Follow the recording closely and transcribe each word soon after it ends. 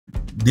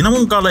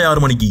தினமும் காலை 6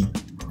 மணிக்கு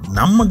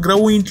நம்ம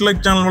கிரவ்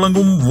இன்டெலெக்ட் சேனல்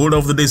வழங்கும் வேர்ட்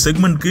ஆஃப் த டே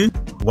செக்மெண்ட்க்கு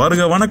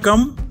வருக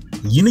வணக்கம்.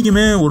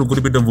 இன்னைக்குமே ஒரு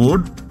குறிப்பிட்ட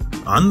வேர்ட்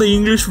அந்த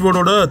இங்கிலீஷ்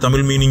வேர்டோட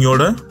தமிழ்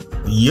மீனிங்கோட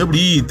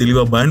எப்படி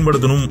தெளிவாக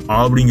பயன்படுத்தணும்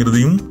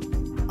அப்படிங்கிறதையும்,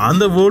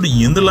 அந்த வேர்டு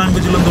எந்த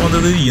லாங்குவேஜ்ல இருந்து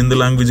வந்தது, எந்த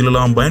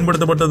லாங்குவேஜ்லாம்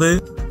பயன்படுத்தப்பட்டது,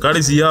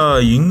 கடைசியா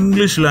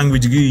இங்கிலீஷ்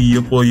லாங்குவேஜுக்கு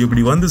எப்போ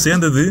எப்படி வந்து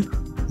சேர்ந்தது,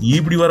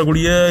 இப்படி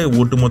வரக்கூடிய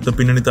ஒட்டுமொத்த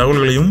பின்னணி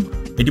தகவல்களையும்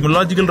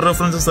எட்டிமோலாஜிக்கல்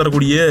ரெஃபரன்சஸ்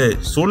தரக்கூடிய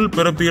சொல்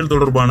பிறப்பியல்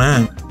தொடர்பான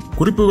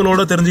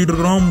குறிப்புகளோட தெரிஞ்சுக்கிட்டு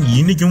இருக்கிறோம்.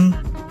 இன்னைக்கும்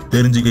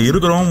தெரிஞ்சுக்க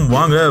இருக்கிறோம்.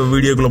 வாங்க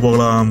வீடியோக்குள்ள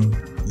போகலாம்.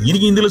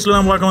 இன்னைக்கு இந்த லிஸ்ட்ல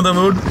நாம் பார்க்க வந்த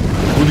வேர்ட்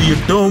புதிய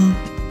டேர்ம்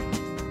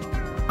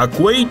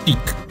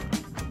அக்வைட்டிக்.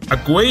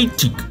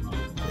 அக்வைட்டிக்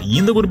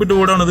இந்த குறிப்பிட்ட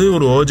வேர்டானது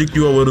ஒரு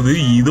ஆப்ஜெக்டிவா வருது.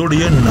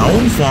 இதோடைய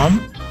நவுன் ஃபார்ம்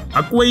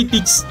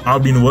அக்வைட்டிக்ஸ்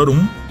அப்படின்னு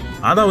வரும்.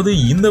 அதாவது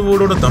இந்த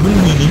வேர்டோட தமிழ்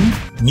மீனிங்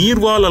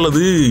நீர்வாழ்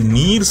அல்லது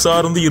நீர்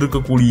சார்ந்து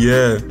இருக்கக்கூடிய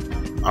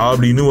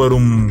அப்படின்னு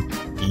வரும்.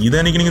 இதை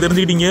இன்னைக்கு நீங்க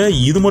தெரிஞ்சுக்கிட்டீங்க.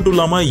 இது மட்டும்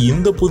இல்லாம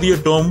இந்த புதிய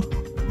டேர்ம்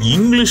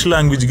இங்கிலீஷ்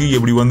லாங்குவேஜுக்கு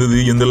எப்படி வந்தது,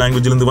 எந்த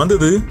லாங்குவேஜ்ல இருந்து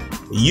வந்தது,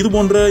 இது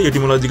போன்ற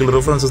எட்டிமோலாஜிக்கல்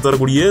ரெஃபரன்சஸ்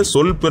தரக்கூடிய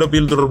சொல்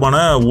பிறப்பியல் தொடர்பான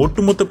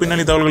ஒட்டுமொத்த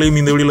பின்னணி தகவல்களையும்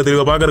இந்த வீடியோல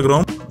தெளிவாக பார்க்க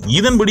இருக்கிறோம்.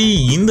 இதன்படி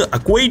இந்த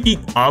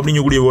அக்வைட்டிக்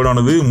அப்படிங்கக்கூடிய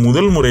வேர்டானது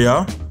முதல் முறையா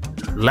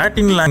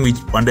லாட்டின்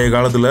லாங்குவேஜ், பண்டைய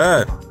காலத்துல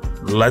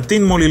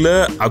லத்தீன் மொழியில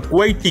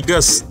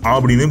அக்வைட்டிகஸ்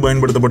அப்படின்னு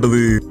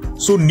பயன்படுத்தப்பட்டது.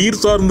 ஸோ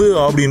நீர் சார்ந்து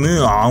அப்படின்னு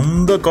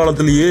அந்த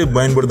காலத்திலேயே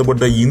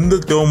பயன்படுத்தப்பட்ட இந்த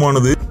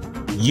டேர்மானது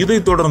இதை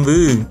தொடர்ந்து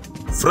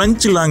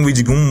பிரெஞ்சு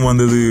லாங்குவேஜுக்கும்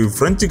வந்தது.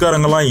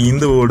 பிரெஞ்சுக்காரங்கெல்லாம்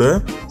இந்த வேர்டை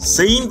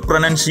செயின்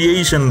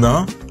ப்ரொனன்சியேஷன்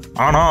தான்,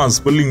 ஆனா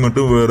ஸ்பெல்லிங்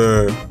மட்டும் வேற.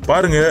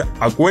 பாருங்க,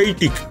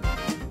 அக்வைட்டிக்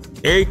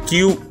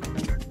AQUATIQUE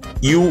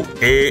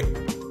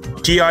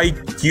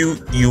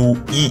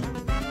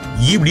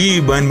இப்படி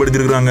பயன்படுத்தி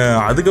இருக்கிறாங்க.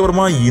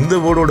 அதுக்கப்புறமா இந்த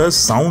வேர்டோட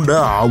சவுண்டை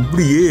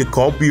அப்படியே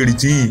காப்பி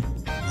அடிச்சு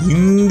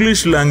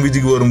இங்கிலீஷ்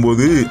லாங்குவேஜுக்கு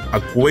வரும்போது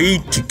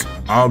அக்வைட்டிக்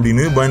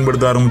அப்படின்னு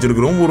பயன்படுத்த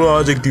ஆரம்பிச்சிருக்கிறோம் ஒரு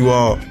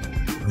ஆப்ஜெக்டிவா.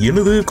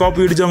 என்னது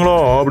காப்பி அடிச்சாங்களோ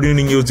அப்படின்னு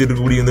நீங்க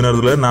வச்சிருக்கக்கூடிய இந்த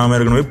நேரத்தில் நாம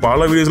ஏற்கனவே பல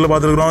வீடியோஸ்ல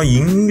பார்த்துருக்கிறோம்.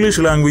 இங்கிலீஷ்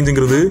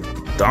லாங்குவேஜ்ங்கிறது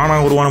தானா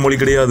உருவான மொழி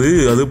கிடையாது.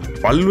 அது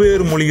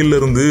பல்வேறு மொழிகள்ல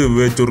இருந்து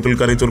வேச்சொற்கள்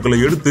கரைச்சொற்களை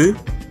எடுத்து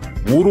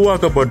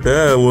உருவாக்கப்பட்ட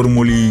ஒரு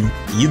மொழி.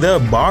 இத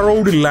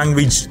பாரோவ்டு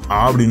லாங்குவேஜ்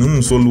அப்படின்னு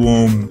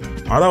சொல்லுவோம்.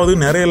 அதாவது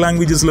நிறைய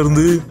லாங்குவேஜஸ்ல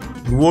இருந்து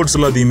வேர்ட்ஸ்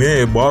எல்லாத்தையுமே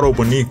பாரோ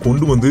பண்ணி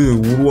கொண்டு வந்து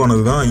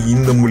உருவானது தான்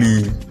இந்த மொழி.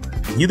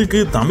 இதுக்கு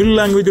தமிழ்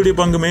லாங்குவேஜோடைய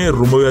பங்குமே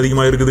ரொம்பவே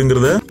அதிகமாக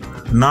இருக்குதுங்கிறத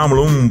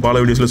நாமளும் பல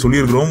வீடியோஸ்ல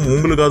சொல்லியிருக்கிறோம்.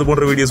 உங்களுக்கு அது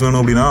போன்ற வீடியோஸ் வேணும்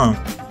அப்படின்னா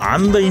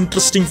அந்த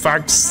இன்ட்ரெஸ்டிங்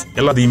ஃபேக்ட்ஸ்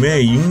எல்லாத்தையுமே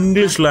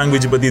இங்கிலீஷ்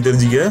லாங்குவேஜ் பத்தி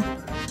தெரிஞ்சுக்க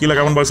கீழே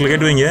கமெண்ட் பாக்ஸ்ல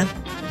கேட்டு வைங்க.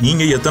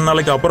 நீங்க எத்தனை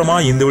நாளைக்கு அப்புறமா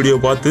இந்த வீடியோ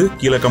பார்த்து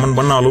கீழே கமெண்ட்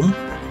பண்ணாலும்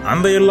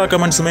அந்த எல்லா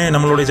கமெண்ட்ஸுமே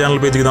நம்மளுடைய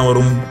சேனல் பேஜுக்கு தான்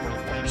வரும்.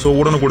 ஸோ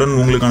உடனுக்குடன்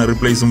உங்களுக்கான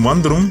ரிப்ளைஸும்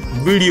வந்துடும்,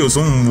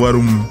 வீடியோஸும்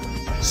வரும்.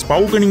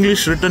 ஸ்போக்கன்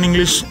இங்கிலீஷ், ரிட்டன்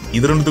இங்கிலீஷ்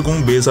இது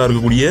ரெண்டுத்துக்கும் பேஸா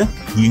இருக்கக்கூடிய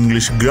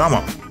இங்கிலீஷ்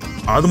கிராமர்,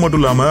 அது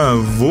மட்டும் இல்லாம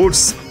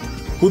வேர்ட்ஸ்,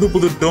 புது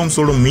புது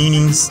டேர்ம்ஸோட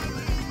மீனிங்ஸ்,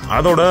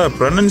 அதோட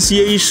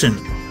ப்ரொனன்சியேஷன்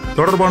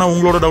தொடர்பான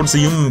உங்களோட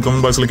டவுட்ஸையும்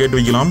கமெண்ட் பாக்ஸில் கேட்டு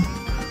வைக்கலாம்.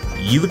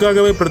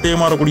 இதுக்காகவே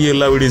பிரத்யேகமாக இருக்கக்கூடிய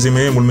எல்லா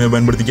வீடியோஸையுமே முழுமையாக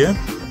பயன்படுத்திக்க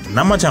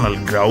நம்ம சேனல்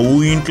கிரவ்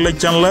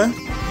இன்டெலெக்ட் சேனலை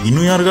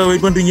இன்னும் யாருக்காக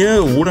வெயிட் பண்ணுறீங்க,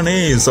 உடனே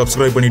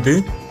சப்ஸ்கிரைப் பண்ணிட்டு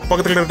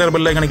பக்கத்தில் இருக்கிற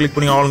பெல் ஐக்கானை கிளிக்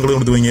பண்ணி ஆளுங்கிறது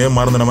கொடுத்து வைங்க.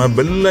 மறந்து நம்ம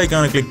பெல்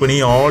ஐக்கானை கிளிக் பண்ணி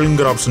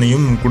ஆளுங்கிற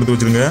ஆப்ஷனையும் கொடுத்து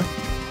வச்சிருங்க.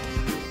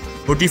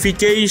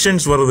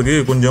 நோட்டிஃபிகேஷன்ஸ் வர்றதுக்கு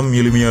கொஞ்சம்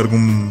எளிமையாக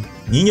இருக்கும்.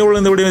 நீங்கள்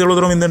இந்த வீடியோ எவ்வளோ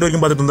தூரம் இந்த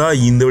வரைக்கும் பார்த்துட்டு இருந்தா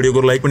இந்த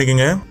வீடியோக்கு ஒரு லைக்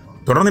பண்ணிக்கோங்க.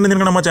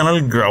 தொடர்ந்து நம்ம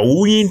சேனல் கிரவ்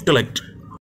இன்டெலெக்ட்